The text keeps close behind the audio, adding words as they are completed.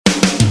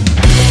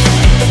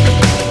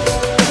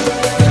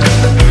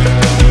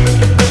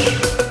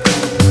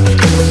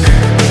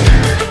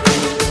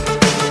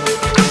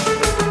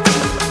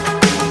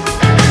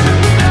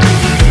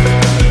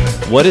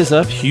What is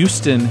up,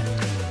 Houston,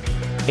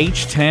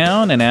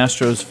 H-Town, and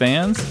Astros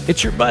fans?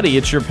 It's your buddy,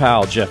 it's your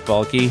pal, Jeff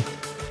Balke,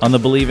 on the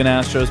Believe in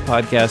Astros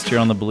podcast here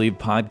on the Believe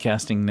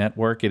Podcasting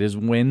Network. It is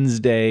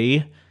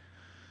Wednesday,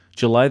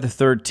 July the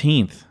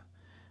 13th,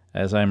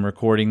 as I'm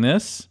recording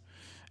this.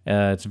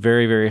 It's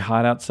very, very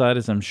hot outside,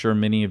 as I'm sure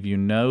many of you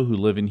know who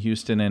live in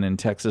Houston and in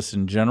Texas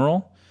in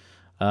general.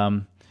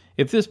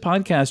 If this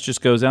podcast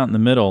just goes out in the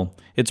middle,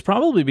 it's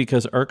probably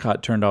because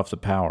ERCOT turned off the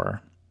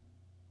power.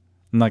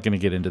 I'm not going to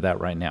get into that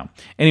right now.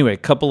 Anyway, a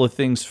couple of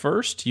things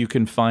first. You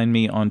can find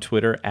me on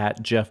Twitter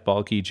at Jeff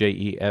Balke,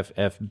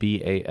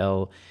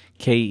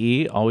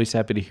 JeffBalke. Always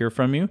happy to hear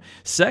from you.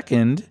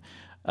 Second,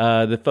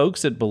 the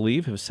folks at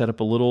Believe have set up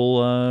a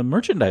little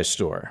merchandise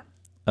store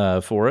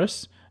for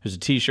us. There's a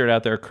T-shirt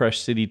out there, Crush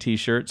City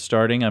T-shirt,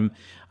 starting.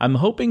 I'm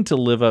hoping to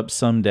live up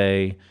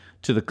someday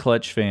to the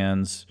Clutch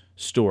Fans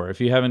store. If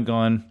you haven't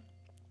gone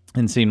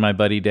and seen my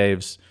buddy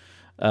Dave's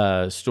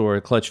store,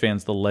 Clutch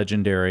Fans, the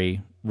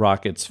legendary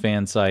Rockets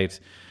fan site,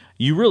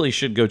 you really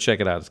should go check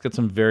it out. It's got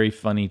some very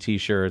funny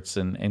T-shirts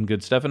and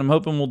good stuff, and I'm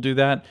hoping we'll do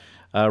that.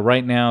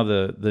 Right now,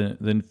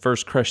 the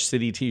first Crush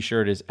City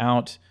T-shirt is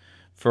out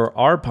for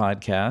our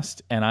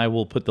podcast, and I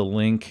will put the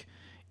link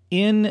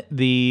in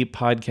the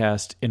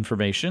podcast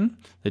information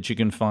that you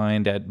can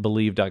find at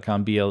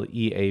believe.com,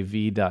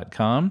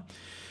 BLEAV.com.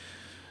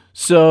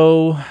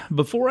 So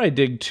before I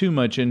dig too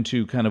much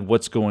into kind of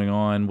what's going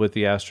on with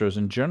the Astros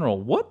in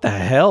general, what the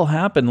hell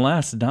happened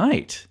last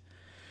night?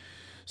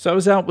 So I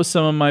was out with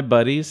some of my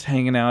buddies,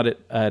 hanging out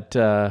at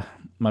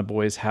my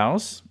boy's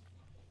house,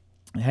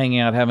 hanging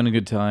out, having a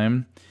good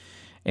time.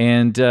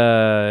 And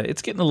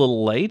it's getting a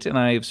little late, and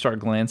I start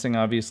glancing,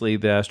 obviously,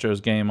 the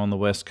Astros game on the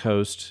West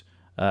Coast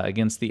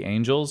against the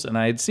Angels. And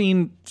I had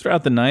seen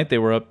throughout the night they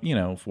were up,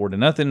 4-0,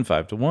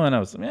 5-1. I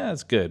was like, yeah,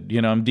 that's good.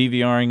 I'm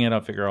DVRing it. I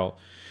figure I'll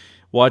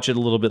watch it a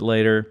little bit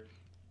later.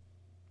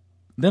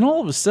 Then all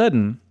of a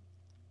sudden,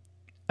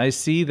 I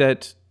see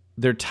that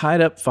they're tied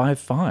up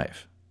 5-5.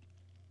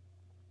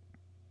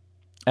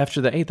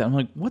 After the eighth, I'm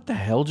like, what the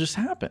hell just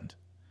happened?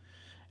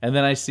 And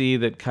then I see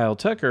that Kyle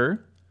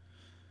Tucker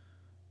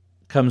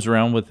comes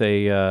around with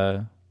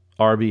a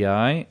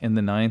RBI in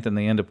the ninth, and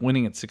they end up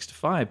winning at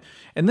 6-5.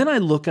 And then I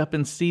look up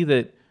and see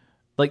that,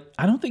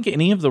 I don't think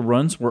any of the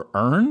runs were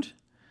earned.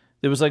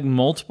 There was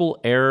multiple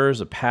errors,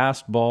 a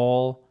passed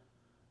ball.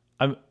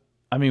 I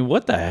mean,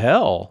 what the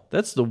hell?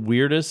 That's the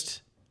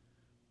weirdest.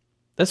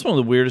 That's one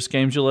of the weirdest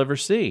games you'll ever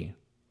see.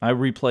 I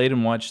replayed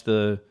and watched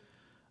the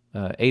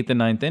eighth and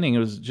ninth inning. It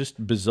was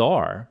just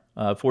bizarre.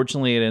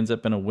 Fortunately, it ends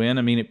up in a win.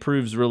 I mean, it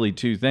proves really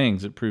two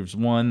things. It proves,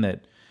 one,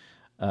 that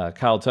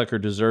Kyle Tucker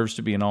deserves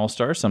to be an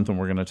All-Star, something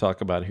we're going to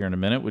talk about here in a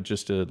minute with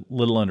just a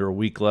little under a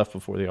week left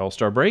before the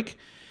All-Star break.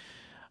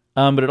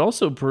 But it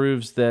also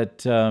proves that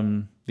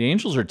the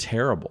Angels are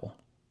terrible.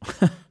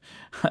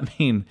 I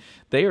mean,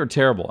 they are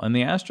terrible. And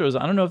the Astros,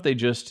 I don't know if they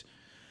just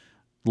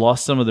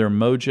lost some of their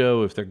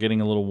mojo, if they're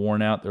getting a little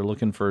worn out, they're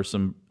looking for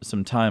some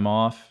time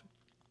off.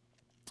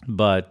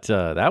 But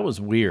that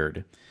was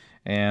weird,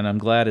 and I'm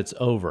glad it's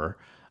over.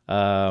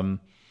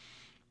 I'm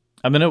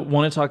going to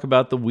want to talk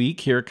about the week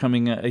here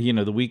coming,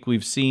 the week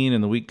we've seen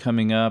and the week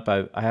coming up.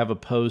 I have a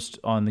post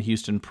on the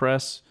Houston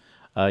Press.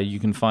 You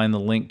can find the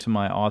link to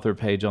my author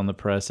page on the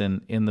Press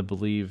in the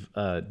Believe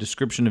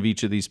description of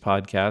each of these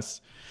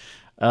podcasts.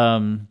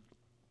 And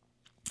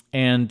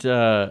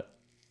I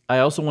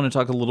also want to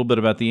talk a little bit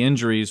about the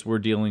injuries we're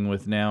dealing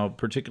with now,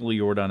 particularly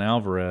Yordan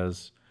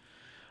Alvarez.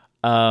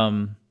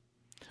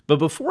 But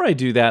before I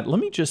do that,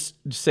 let me just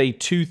say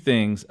two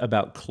things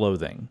about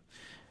clothing.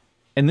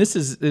 And this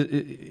is,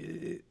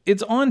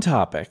 it's on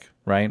topic,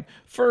 right?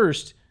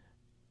 First,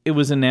 it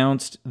was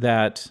announced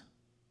that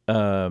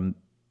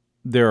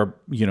there are,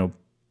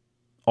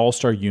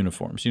 all-star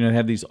uniforms. They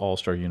have these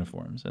all-star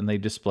uniforms, and they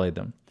displayed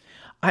them.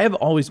 I have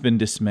always been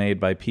dismayed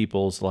by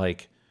people's,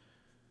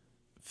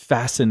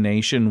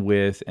 fascination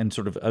with and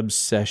sort of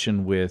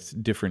obsession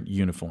with different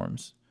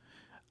uniforms.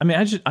 I mean,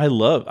 I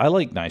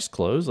like nice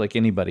clothes like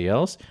anybody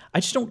else. I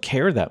just don't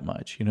care that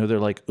much. They're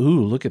like,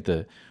 ooh, look at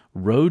the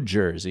road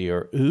jersey,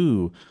 or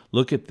ooh,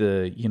 look at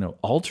the,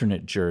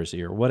 alternate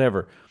jersey or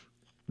whatever.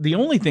 The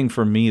only thing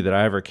for me that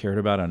I ever cared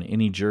about on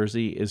any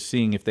jersey is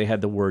seeing if they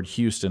had the word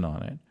Houston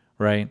on it,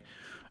 right?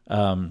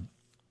 To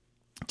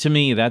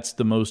me, that's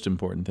the most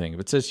important thing.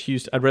 If it says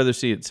Houston, I'd rather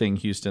see it saying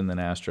Houston than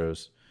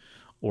Astros,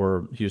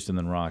 or Houston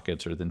than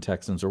Rockets, or than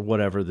Texans, or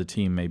whatever the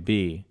team may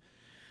be.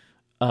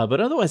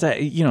 But otherwise,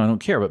 I don't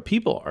care. But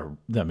people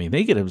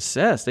they get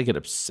obsessed. They get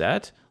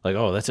upset. Like,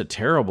 oh, that's a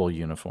terrible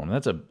uniform.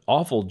 That's an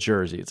awful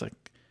jersey. It's like,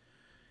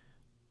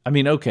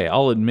 okay,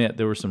 I'll admit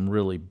there were some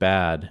really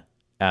bad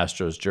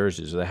Astros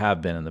jerseys. There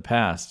have been in the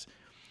past.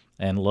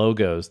 And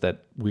logos,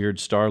 that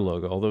weird star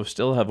logo, although I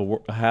still have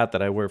a hat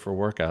that I wear for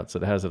workouts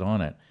that has it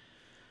on it.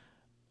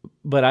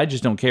 But I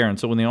just don't care. And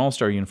so when the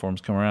All-Star uniforms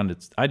come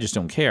around, I just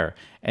don't care.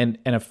 And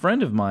a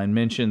friend of mine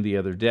mentioned the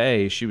other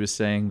day, she was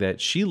saying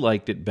that she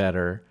liked it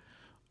better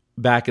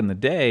back in the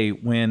day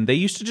when they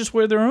used to just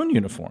wear their own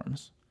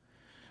uniforms.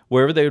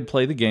 Wherever they would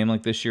play the game,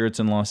 like this year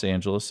it's in Los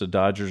Angeles, so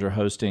Dodgers are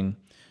hosting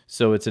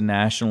So it's a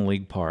National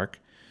League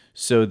park.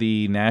 So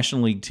the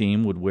National League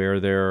team would wear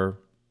their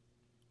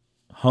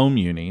home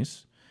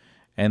unis,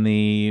 and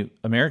the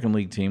American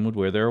League team would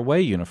wear their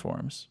away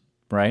uniforms,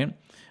 right?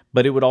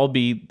 But it would all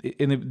be,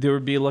 and there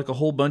would be like a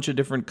whole bunch of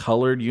different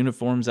colored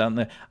uniforms out in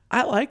there.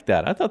 I like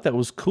that. I thought that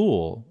was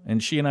cool.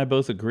 And she and I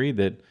both agreed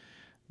that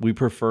we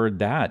preferred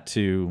that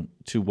to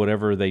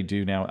whatever they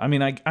do now. I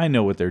mean, I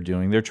know what they're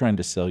doing. They're trying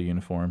to sell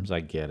uniforms. I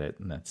get it.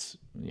 And that's,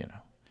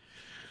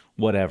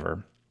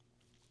 whatever.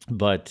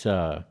 But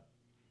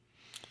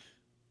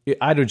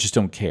just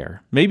don't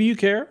care. Maybe you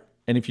care.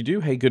 And if you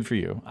do, hey, good for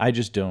you. I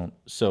just don't.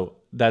 So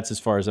that's as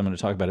far as I'm going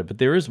to talk about it. But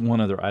there is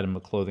one other item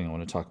of clothing I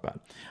want to talk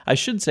about. I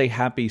should say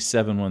happy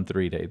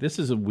 713 Day. This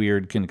is a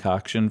weird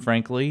concoction,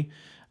 frankly.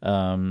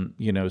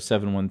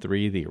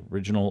 713, the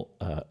original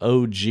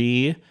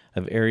OG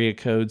of area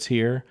codes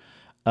here.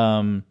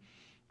 My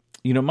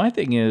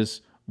thing is,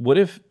 what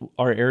if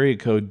our area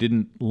code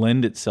didn't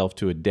lend itself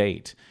to a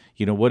date?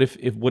 What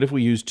if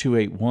we use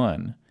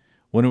 281?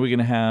 When are we going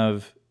to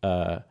have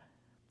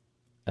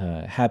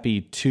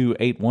happy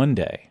 281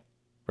 Day,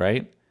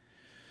 right?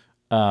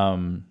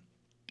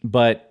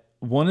 But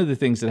one of the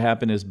things that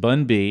happened is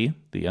Bun B,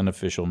 the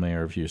unofficial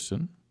mayor of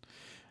Houston,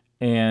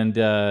 and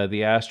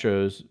the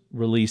Astros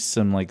released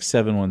some like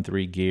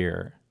 713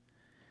 gear.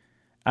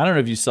 I don't know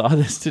if you saw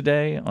this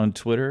today on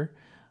Twitter,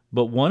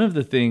 but one of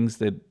the things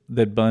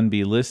that Bun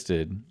B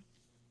listed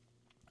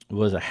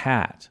was a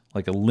hat,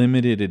 like a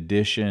limited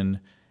edition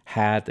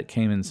hat that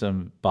came in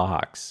some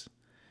box.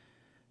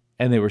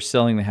 And they were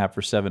selling the hat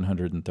for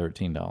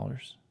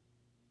 $713.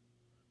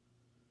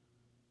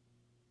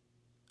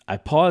 I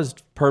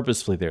paused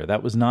purposefully there.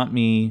 That was not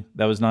me.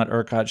 That was not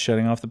ERCOT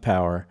shutting off the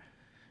power.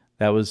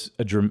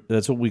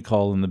 That's what we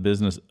call in the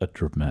business a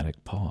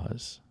dramatic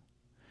pause.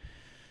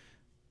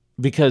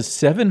 Because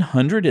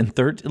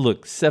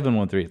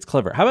 713, it's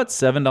clever. How about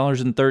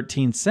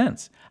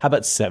 $7.13? How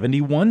about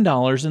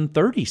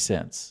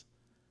 $71.30?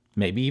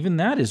 Maybe even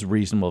that is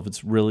reasonable if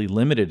it's really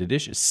limited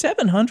edition.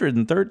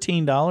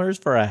 $713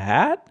 for a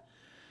hat?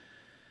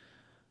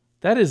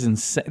 That is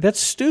insane. That's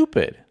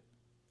stupid.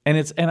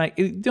 And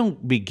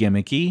don't be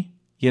gimmicky,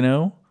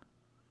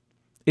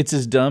 It's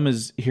as dumb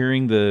as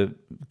hearing the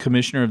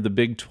commissioner of the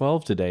Big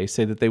 12 today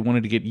say that they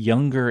wanted to get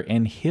younger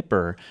and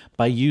hipper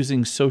by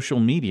using social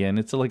media. And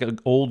it's like an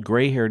old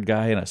gray-haired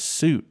guy in a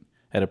suit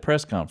at a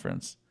press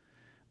conference.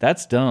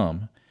 That's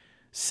dumb.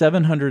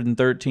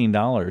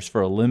 $713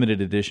 for a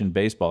limited edition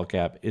baseball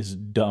cap is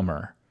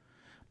dumber.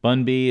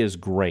 Bun B is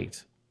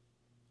great.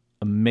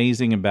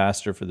 Amazing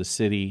ambassador for the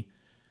city.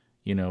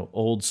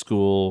 Old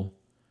school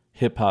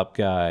hip-hop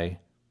guy.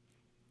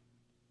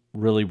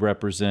 Really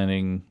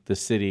representing the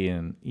city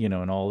and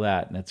all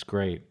that, and that's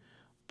great.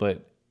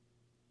 But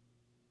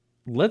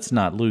let's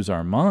not lose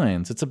our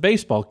minds. It's a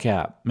baseball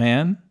cap,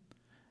 man.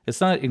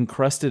 It's not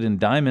encrusted in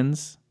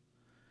diamonds.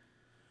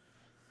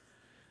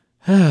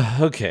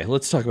 Okay,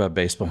 let's talk about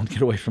baseball and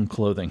get away from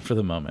clothing for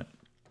the moment.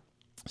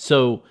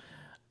 So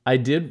I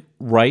did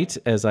write,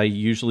 as I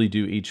usually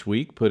do each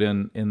week, put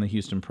in the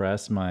Houston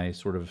Press my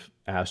sort of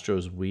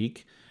Astros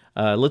week.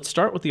 Let's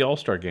start with the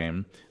All-Star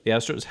game. The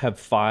Astros have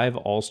 5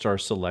 All-Star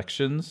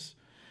selections.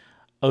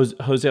 Jose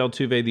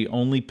Altuve, the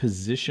only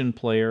position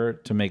player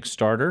to make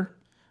starter.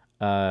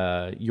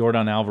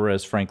 Yordan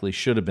Alvarez, frankly,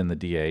 should have been the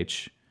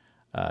DH.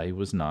 He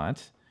was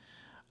not.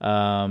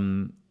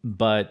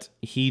 But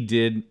he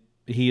did.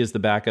 He is the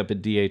backup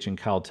at DH, and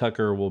Kyle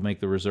Tucker will make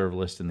the reserve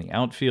list in the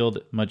outfield.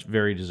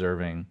 Very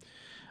deserving.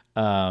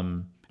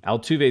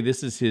 Altuve,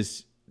 this is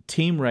his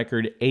team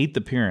record 8th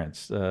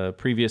appearance.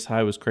 Previous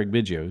high was Craig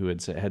Biggio, who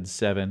had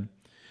 7.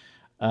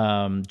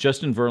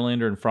 Justin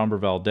Verlander and Framber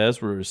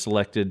Valdez were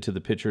selected to the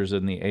pitchers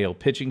in the AL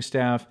pitching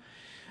staff.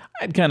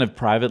 I'd kind of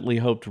privately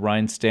hoped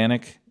Ryan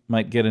Stanek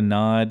might get a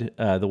nod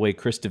the way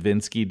Chris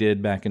Davinsky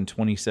did back in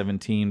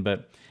 2017,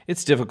 but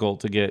it's difficult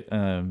to get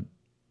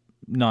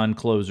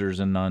non-closers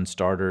and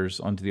non-starters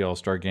onto the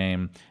All-Star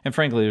game. And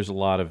frankly, there's a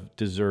lot of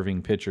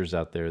deserving pitchers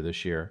out there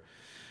this year.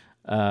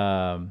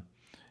 Now,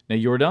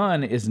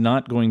 Yordan is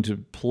not going to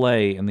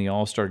play in the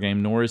All-Star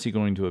game, nor is he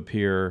going to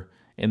appear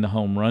in the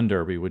Home Run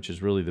Derby, which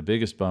is really the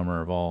biggest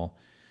bummer of all,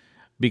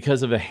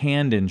 because of a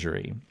hand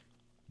injury.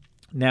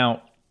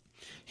 Now,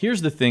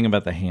 here's the thing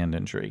about the hand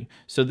injury.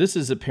 So this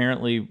is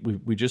apparently,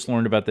 we just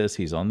learned about this.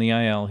 He's on the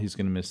IL. He's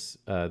going to miss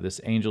this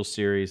Angels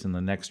series and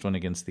the next one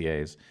against the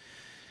A's.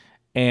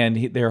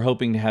 And they're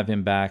hoping to have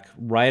him back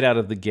right out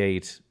of the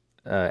gate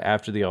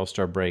after the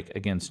All-Star break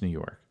against New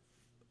York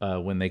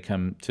when they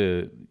come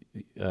to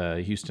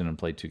Houston and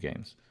play 2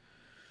 games.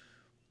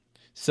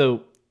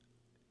 So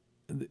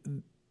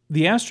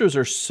the Astros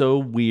are so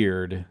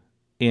weird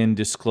in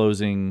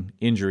disclosing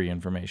injury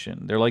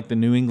information. They're like the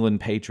New England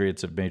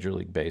Patriots of Major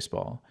League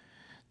Baseball.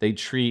 They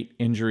treat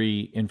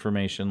injury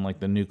information like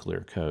the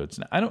nuclear codes.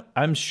 Now,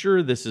 I'm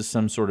sure this is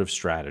some sort of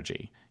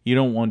strategy. You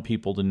don't want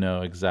people to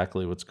know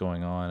exactly what's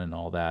going on and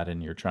all that,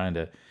 and you're trying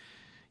to,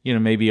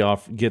 maybe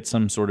get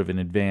some sort of an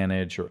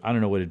advantage, or I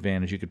don't know what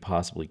advantage you could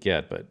possibly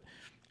get, but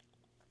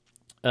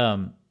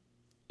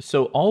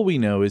So all we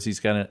know is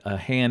he's got a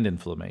hand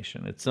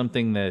inflammation. It's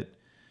something that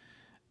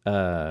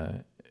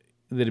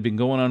that had been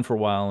going on for a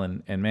while,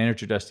 and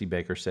manager Dusty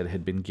Baker said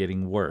had been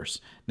getting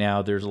worse.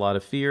 Now, there's a lot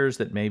of fears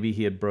that maybe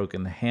he had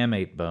broken the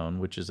hamate bone,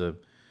 which is a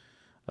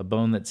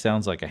bone that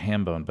sounds like a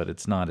ham bone, but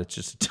it's not. It's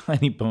just a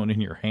tiny bone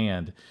in your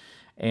hand,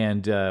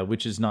 and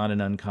which is not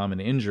an uncommon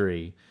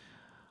injury.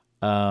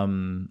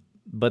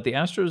 But the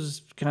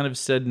Astros kind of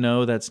said,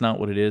 no, that's not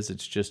what it is.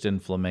 It's just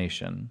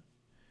inflammation.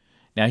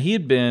 Now, he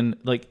had been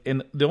like,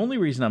 and the only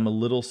reason I'm a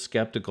little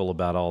skeptical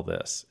about all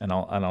this, and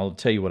I'll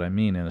tell you what I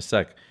mean in a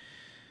sec,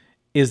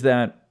 is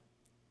that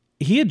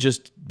he had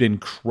just been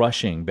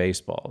crushing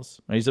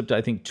baseballs. He's up to,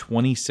 I think,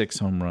 26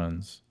 home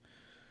runs.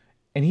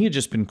 And he had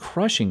just been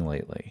crushing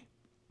lately,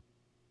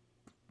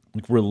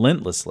 like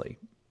relentlessly.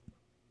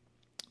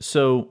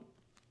 So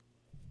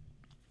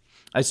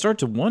I start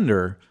to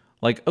wonder,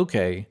 like,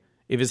 okay,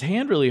 if his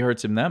hand really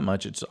hurts him that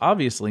much, it's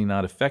obviously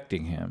not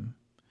affecting him.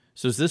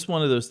 So is this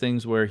one of those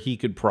things where he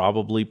could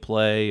probably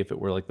play if it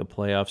were like the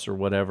playoffs or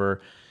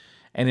whatever?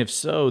 And if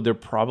so, they're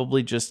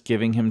probably just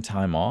giving him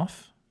time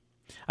off.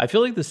 I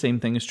feel like the same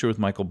thing is true with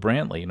Michael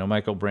Brantley. You know,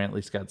 Michael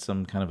Brantley's got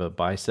some kind of a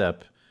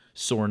bicep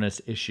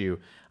soreness issue.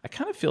 I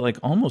kind of feel like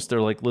almost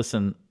they're like,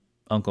 listen,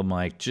 Uncle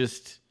Mike,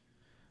 just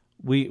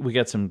we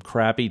got some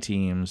crappy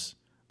teams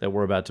that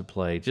we're about to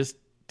play. Just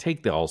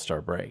take the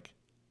All-Star break.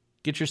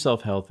 Get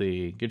yourself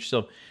healthy.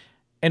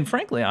 And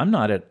frankly, I'm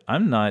not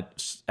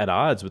at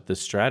odds with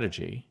this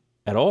strategy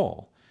at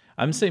all.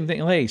 I'm the same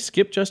thing. Hey,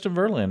 skip Justin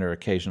Verlander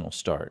occasional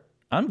start.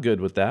 I'm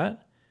good with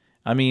that.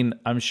 I mean,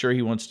 I'm sure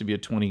he wants to be a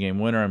 20-game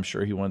winner. I'm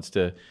sure he wants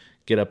to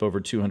get up over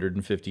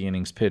 250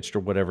 innings pitched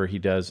or whatever he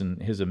does,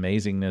 and his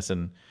amazingness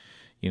and,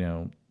 you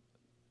know,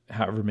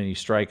 however many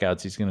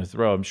strikeouts he's going to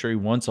throw. I'm sure he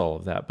wants all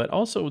of that. But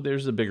also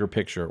there's a bigger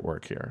picture at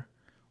work here,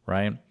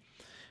 right?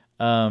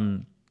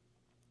 And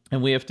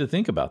we have to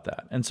think about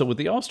that. And so with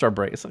the All-Star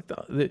break, it's like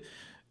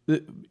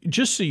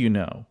just so you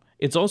know,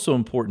 it's also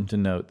important to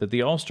note that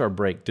the All-Star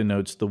break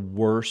denotes the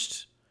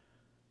worst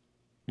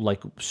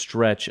like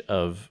stretch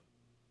of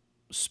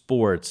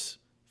sports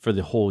for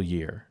the whole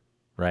year,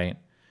 right?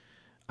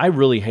 I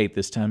really hate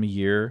this time of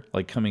year,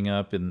 like coming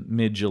up in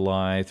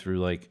mid-July through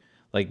like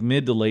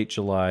mid to late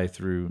July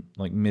through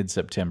like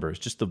mid-September. It's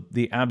just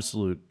the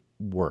absolute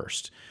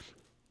worst.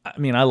 I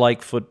mean, I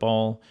like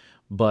football,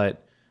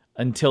 but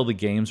until the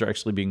games are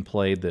actually being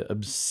played, the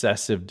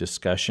obsessive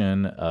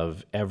discussion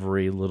of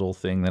every little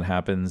thing that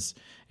happens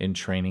in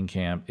training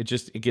camp,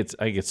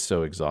 I get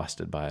so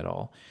exhausted by it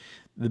all.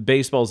 The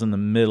baseball's in the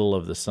middle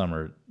of the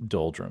summer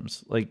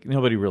doldrums. Like,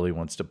 nobody really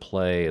wants to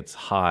play. It's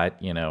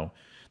hot, you know.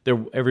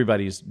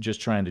 Everybody's just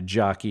trying to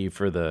jockey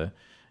for the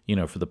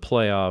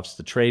playoffs.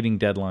 The trading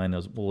deadline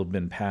will have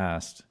been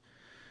passed.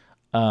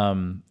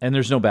 And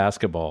there's no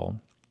basketball.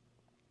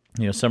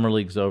 You know, summer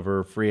league's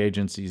over, free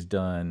agency's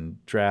done,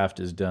 draft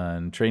is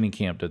done, training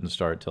camp doesn't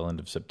start till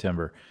end of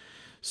September.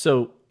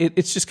 So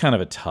it's just kind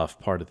of a tough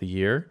part of the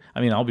year.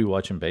 I mean, I'll be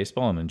watching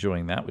baseball and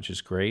enjoying that, which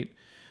is great.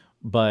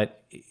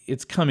 But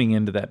it's coming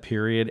into that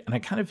period, and I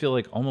kind of feel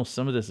like almost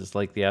some of this is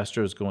like the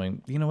Astros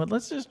going, you know what,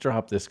 let's just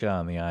drop this guy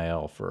on the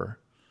IL for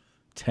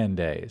 10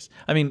 days.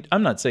 I mean,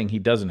 I'm not saying he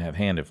doesn't have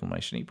hand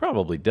inflammation. He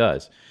probably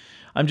does.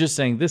 I'm just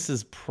saying this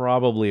is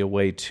probably a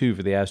way, too,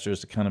 for the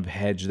Astros to kind of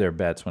hedge their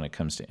bets when it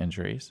comes to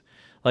injuries.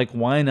 Like,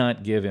 why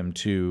not give him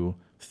 2-3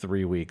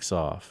 weeks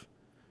off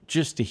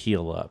just to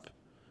heal up,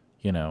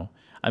 you know?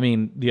 I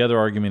mean, the other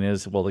argument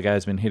is, well, the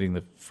guy's been hitting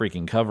the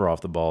freaking cover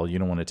off the ball. You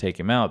don't want to take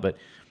him out, but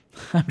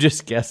I'm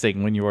just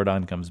guessing when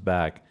Jordan comes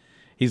back,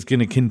 he's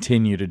going to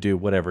continue to do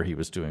whatever he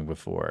was doing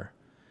before.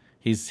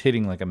 He's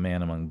hitting like a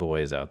man among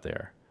boys out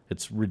there.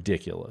 It's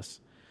ridiculous.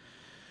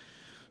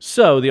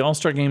 So the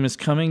All-Star game is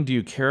coming. Do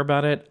you care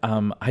about it?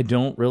 I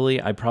don't really.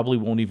 I probably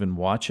won't even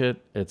watch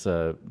it. It's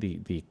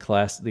the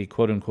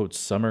quote-unquote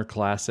summer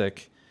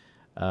classic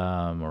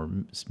or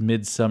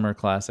midsummer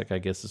classic, I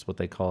guess is what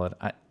they call it.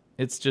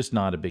 It's just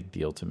not a big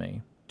deal to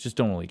me. Just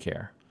don't really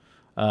care.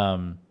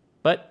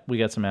 But we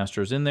got some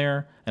Astros in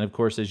there. And, of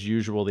course, as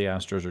usual, the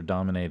Astros are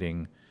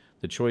dominating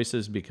the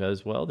choices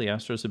because, well, the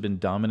Astros have been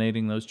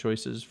dominating those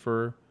choices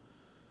for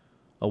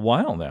a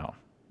while now.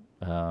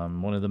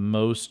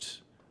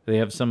 They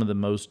have some of the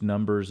most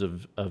numbers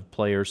of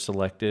players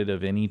selected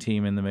of any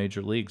team in the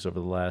major leagues over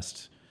the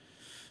last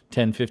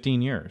 10,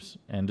 15 years,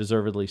 and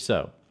deservedly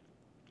so.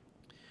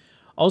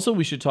 Also,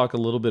 we should talk a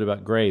little bit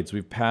about grades.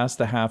 We've passed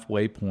the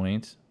halfway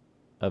point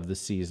of the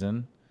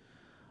season.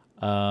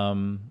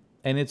 And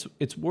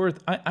it's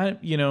worth. I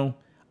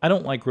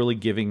don't like really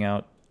giving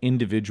out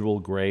individual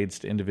grades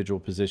to individual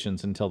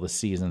positions until the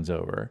season's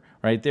over.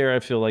 Right there, I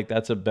feel like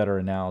that's a better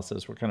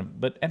analysis.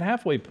 But at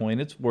halfway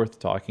point, it's worth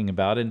talking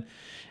about, and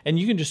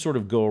you can just sort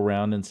of go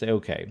around and say,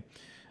 okay,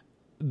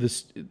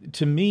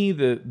 to me,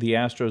 the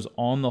Astros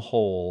on the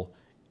whole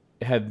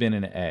have been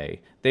an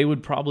A. They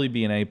would probably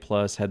be an A+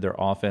 had their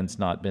offense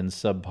not been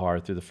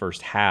subpar through the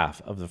first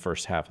half of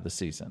the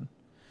season.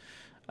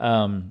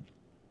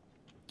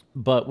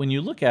 But when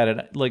you look at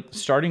it, like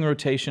starting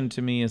rotation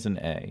to me is an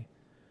A.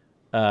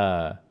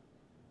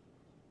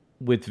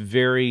 With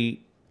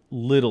very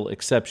little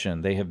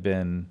exception. They have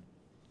been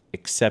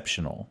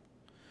exceptional.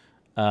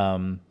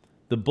 The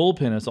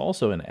bullpen is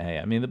also an A.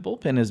 I mean, the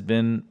bullpen has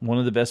been one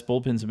of the best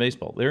bullpens in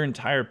baseball. Their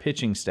entire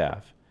pitching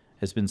staff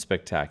has been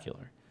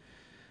spectacular.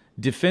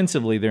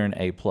 Defensively, they're an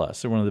A+.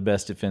 They're one of the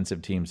best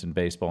defensive teams in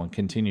baseball and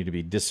continue to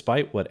be,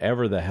 despite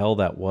whatever the hell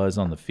that was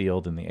on the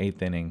field in the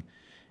 8th inning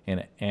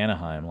in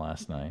Anaheim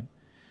last night.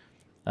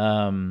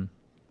 And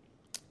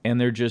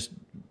they're just,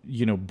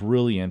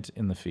 brilliant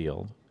in the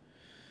field.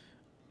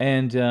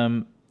 And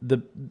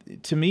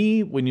to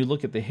me, when you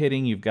look at the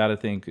hitting, you've got to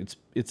think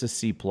it's a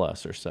C+ or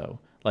so.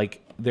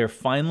 Like, they're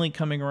finally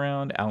coming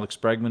around. Alex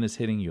Bregman is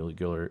hitting. Yuli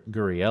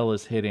Gurriel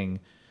is hitting.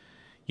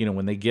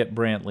 When they get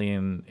Brantley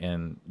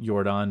and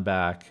Jordan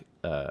back,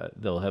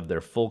 they'll have their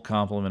full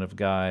complement of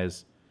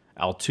guys.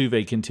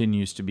 Altuve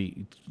continues to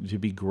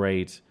be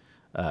great.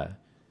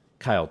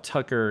 Kyle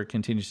Tucker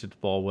continues to hit the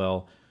ball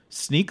well.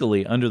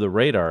 Sneakily, under the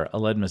radar,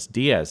 Aledmus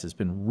Diaz has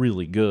been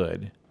really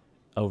good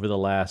over the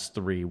last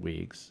 3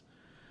 weeks.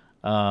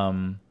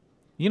 So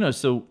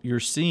you're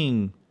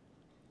seeing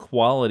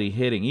quality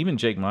hitting. Even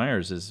Jake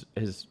Myers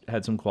has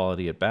had some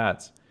quality at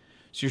bats.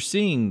 So you're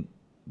seeing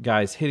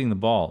guys hitting the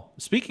ball.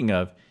 Speaking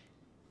of,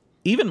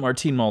 even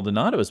Martin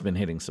Maldonado has been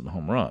hitting some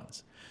home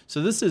runs.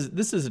 So this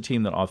is a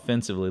team that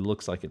offensively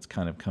looks like it's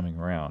kind of coming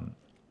around.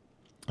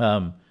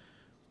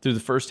 Through the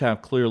first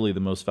half, clearly the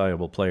most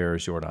valuable player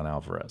is Yordan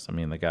Alvarez. I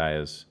mean, the guy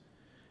is...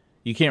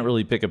 You can't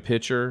really pick a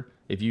pitcher.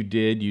 If you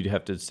did, you'd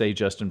have to say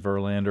Justin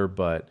Verlander,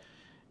 but...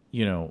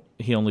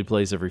 he only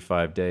plays every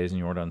 5 days,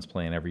 and Jordan's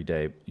playing every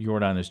day.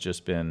 Jordan has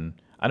just been...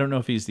 I don't know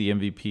if he's the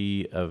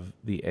MVP of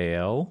the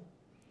AL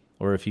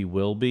or if he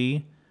will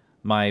be.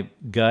 My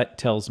gut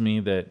tells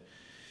me that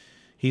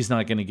he's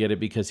not going to get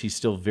it because he's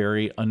still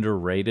very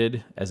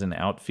underrated as an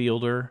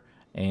outfielder.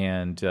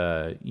 And,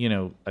 a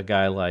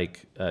guy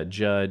like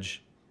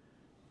Judge,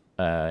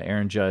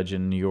 Aaron Judge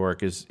in New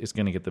York is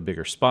going to get the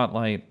bigger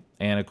spotlight.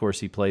 And, of course,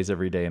 he plays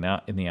every day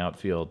in the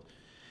outfield.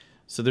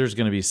 So there's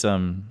going to be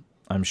some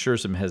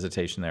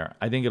hesitation there.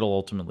 I think it'll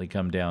ultimately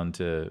come down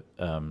to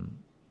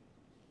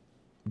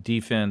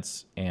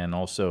defense and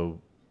also,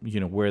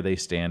 where they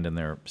stand in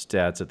their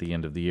stats at the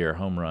end of the year,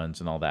 home runs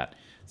and all that.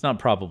 It's not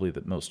probably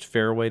the most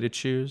fair way to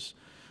choose,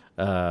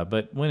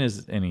 but when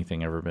has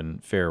anything ever been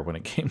fair when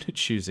it came to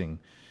choosing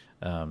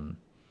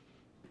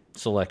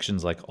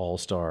selections like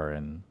All-Star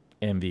and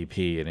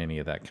MVP and any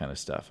of that kind of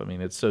stuff? I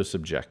mean, it's so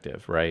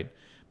subjective, right?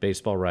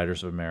 Baseball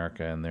Writers of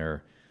America and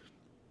their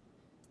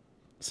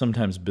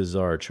sometimes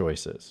bizarre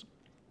choices.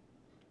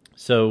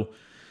 So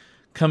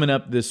coming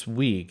up this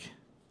week,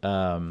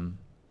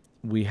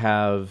 we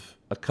have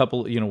a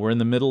couple, we're in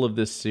the middle of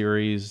this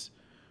series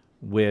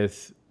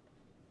with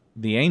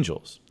the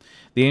Angels.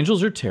 The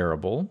Angels are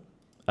terrible.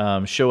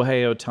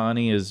 Shohei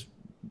Ohtani is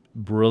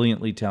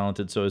brilliantly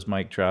talented, so is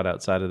Mike Trout.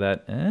 Outside of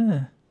that,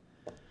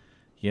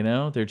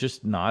 they're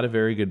just not a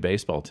very good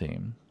baseball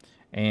team.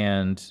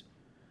 And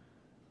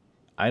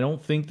I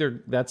don't think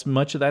that's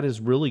much of that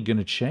is really going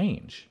to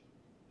change.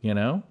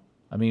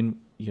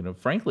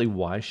 Frankly,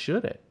 why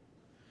should it?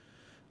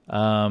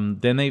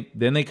 Then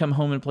they come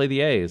home and play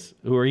the A's,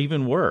 who are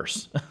even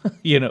worse.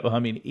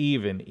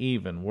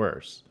 Even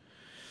worse.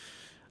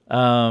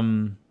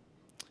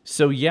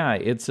 So yeah,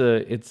 it's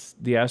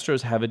the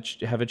Astros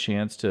have a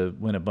chance to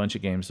win a bunch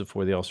of games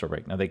before the All-Star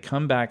break. Now they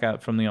come back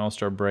out from the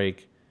All-Star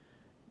break,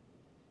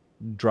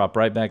 drop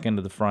right back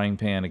into the frying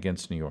pan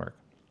against New York.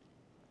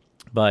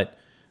 But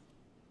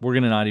we're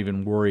going to not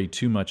even worry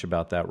too much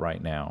about that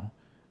right now.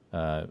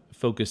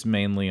 Focus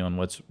mainly on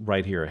what's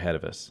right here ahead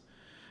of us.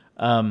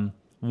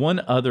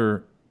 One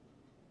other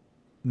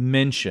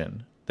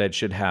mention that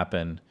should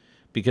happen,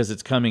 because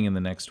it's coming in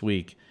the next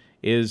week,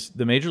 is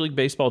the Major League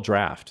Baseball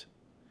draft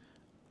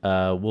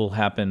will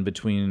happen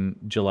between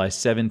July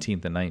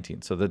 17th and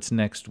 19th. So that's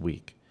next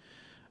week,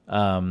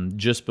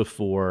 just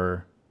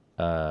before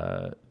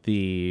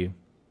the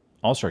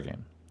All-Star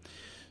game.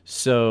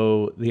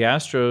 So the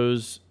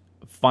Astros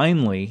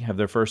finally have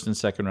their first and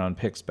second round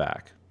picks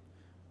back.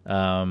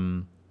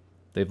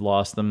 They've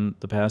lost them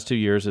the past 2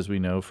 years, as we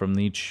know, from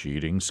the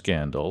cheating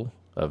scandal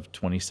of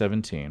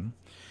 2017.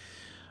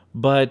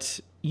 But,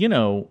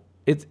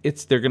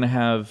 they're going to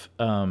have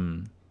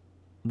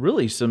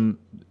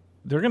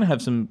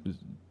some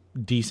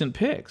decent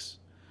picks.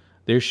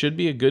 There should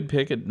be a good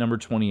pick at number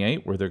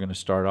 28 where they're going to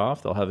start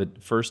off. They'll have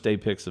first day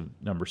picks of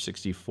number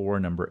 64,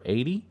 number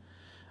 80.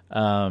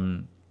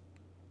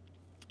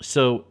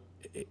 So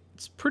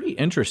it's pretty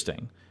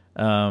interesting.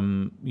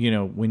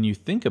 When you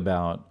think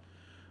about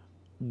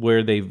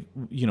where the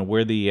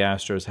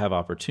Astros have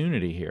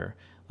opportunity here,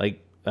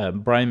 like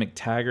Brian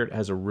McTaggart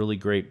has a really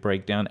great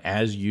breakdown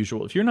as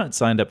usual. If you're not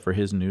signed up for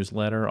his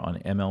newsletter on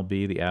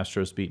MLB, the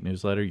Astros Beat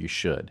newsletter, you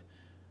should.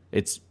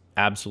 It's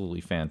absolutely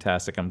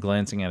fantastic. I'm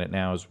glancing at it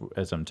now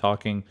as I'm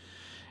talking,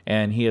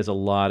 and he has a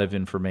lot of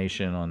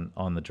information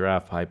on the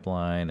draft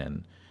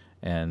pipeline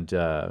and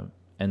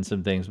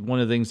some things. One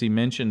of the things he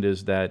mentioned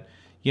is that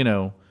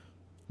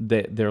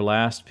their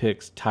last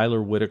picks,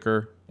 Tyler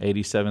Whitaker,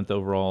 87th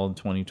overall in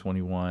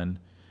 2021,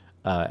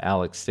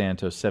 Alex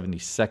Santos,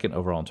 72nd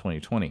overall in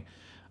 2020.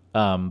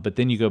 But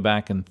then you go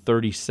back, and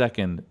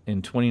 32nd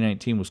in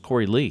 2019 was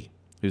Corey Lee,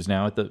 who's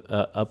now at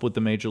the up with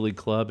the Major League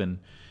Club and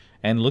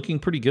looking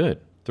pretty good.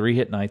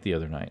 3-hit night the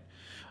other night.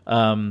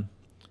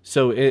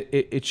 So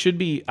it should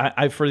be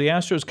for the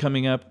Astros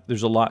coming up.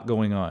 There's a lot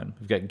going on.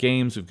 We've got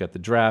games, we've got the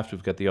draft,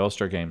 we've got the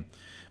All-Star game.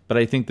 But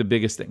I think the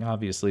biggest thing,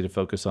 obviously, to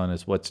focus on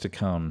is what's to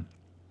come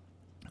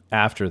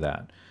after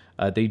that.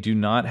 They do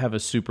not have a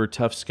super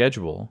tough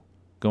schedule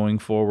going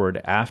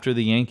forward after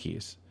the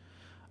Yankees.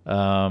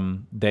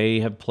 They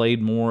have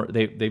played more.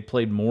 They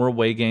played more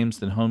away games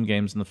than home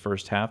games in the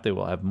first half. They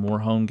will have more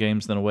home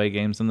games than away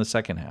games in the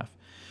second half.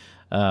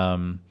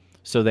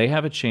 So they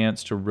have a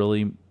chance to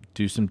really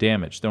do some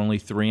damage. They're only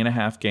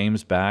 3.5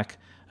 games back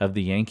of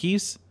the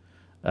Yankees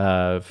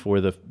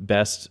for the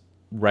best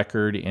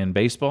record in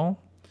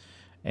baseball.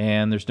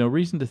 And there's no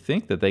reason to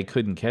think that they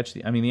couldn't catch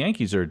the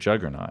Yankees are a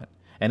juggernaut.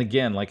 And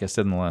again, like I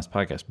said in the last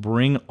podcast,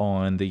 bring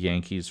on the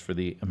Yankees for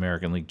the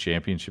American League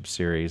Championship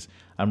Series.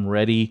 I'm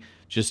ready.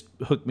 Just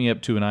hook me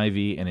up to an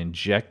IV and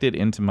inject it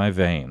into my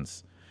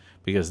veins,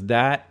 because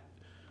that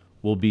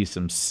will be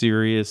some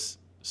serious,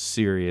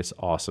 serious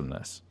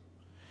awesomeness.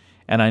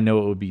 And I know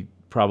it would be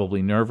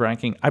probably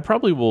nerve-wracking. I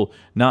probably will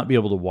not be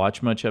able to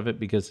watch much of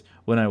it, because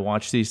when I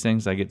watch these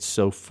things, I get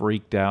so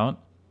freaked out.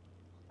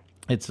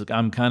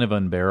 I'm kind of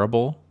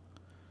unbearable.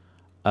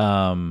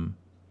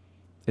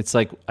 It's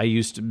like I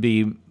used to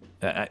be.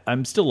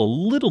 I'm still a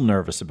little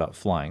nervous about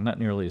flying, not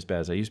nearly as bad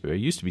as I used to be. I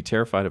used to be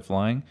terrified of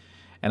flying,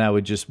 and I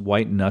would just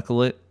white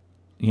knuckle it,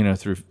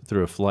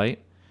 through a flight.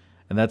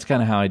 And that's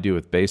kind of how I do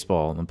with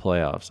baseball in the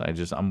playoffs.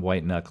 I'm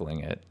white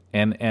knuckling it,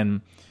 and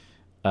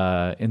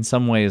in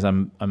some ways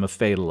I'm a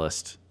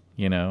fatalist.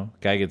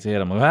 Guy gets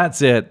hit, I'm like,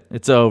 that's it,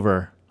 it's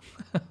over.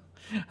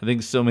 I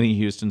think so many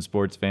Houston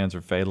sports fans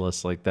are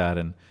fatalists like that,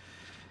 and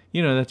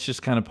that's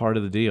just kind of part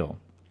of the deal.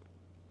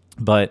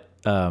 But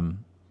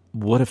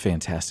what a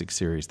fantastic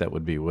series that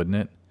would be, wouldn't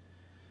it?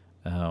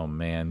 Oh,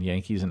 man,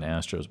 Yankees and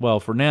Astros.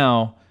 Well, for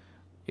now,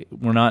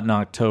 we're not in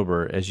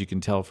October, as you can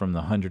tell from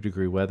the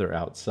 100-degree weather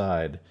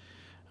outside.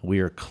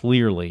 We are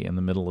clearly in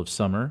the middle of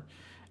summer,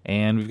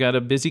 and we've got a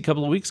busy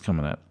couple of weeks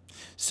coming up.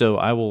 So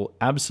I will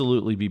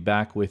absolutely be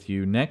back with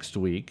you next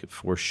week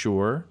for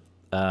sure.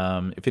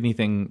 If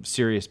anything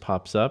serious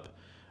pops up,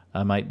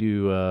 I might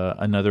do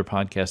another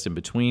podcast in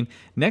between.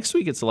 Next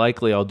week, it's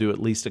likely I'll do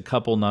at least a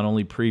couple, not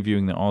only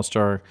previewing the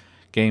All-Star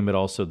game, but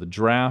also the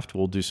draft.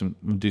 We'll do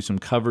some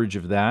coverage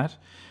of that.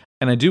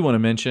 And I do want to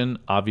mention,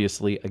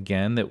 obviously,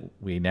 again, that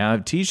we now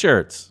have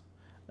T-shirts.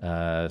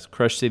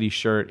 Crush City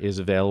shirt is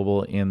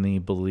available in the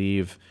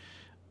Believe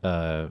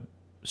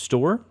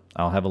store.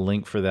 I'll have a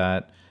link for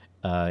that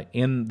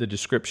in the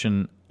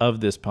description of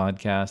this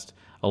podcast,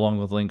 along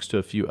with links to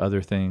a few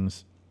other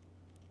things,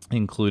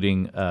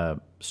 including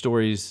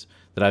stories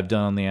that I've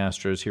done on the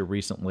Astros here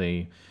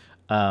recently.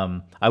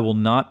 I will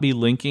not be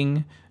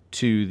linking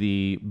to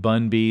the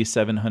Bun B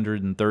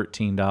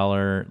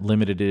 $713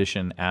 limited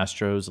edition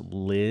Astros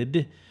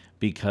lid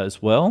because,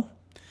 well,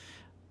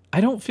 I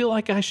don't feel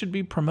like I should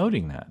be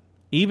promoting that,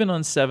 even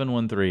on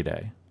 713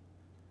 Day.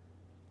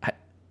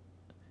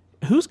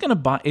 Who's going to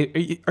buy?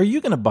 Are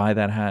you going to buy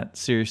that hat,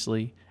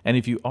 seriously? And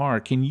if you are,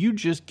 can you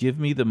just give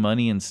me the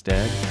money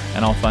instead,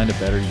 and I'll find a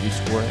better use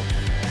for it?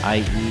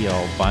 I.e.,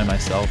 I'll buy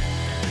myself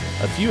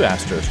a few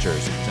Astros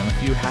jerseys and a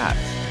few hats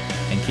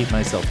and keep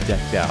myself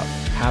decked out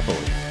happily.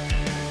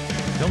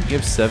 Don't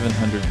give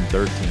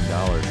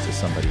 $713 to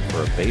somebody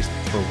for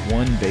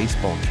one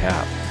baseball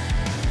cap.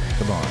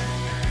 Come on,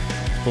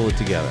 let's pull it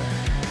together.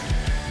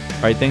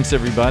 All right, thanks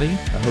everybody.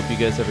 I hope you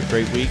guys have a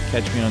great week.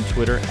 Catch me on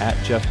Twitter at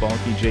Jeff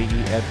Balke,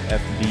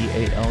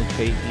 JEFFBALKE.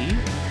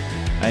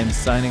 I am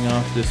signing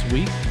off this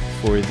week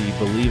for the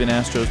Believe in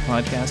Astros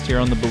podcast here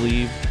on the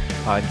Believe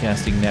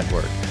Podcasting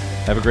Network.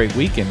 Have a great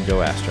week and go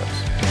Astros.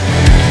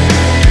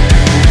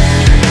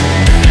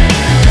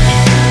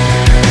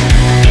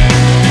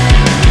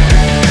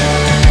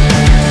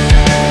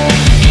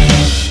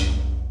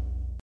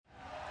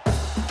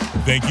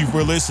 Thank you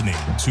for listening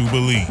to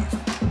Believe.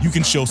 You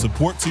can show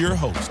support to your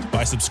host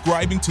by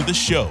subscribing to the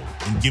show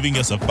and giving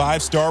us a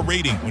 5-star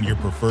rating on your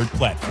preferred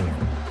platform.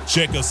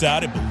 Check us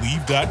out at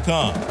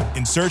Believe.com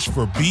and search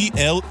for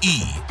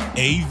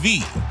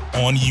BLEAV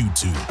on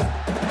YouTube.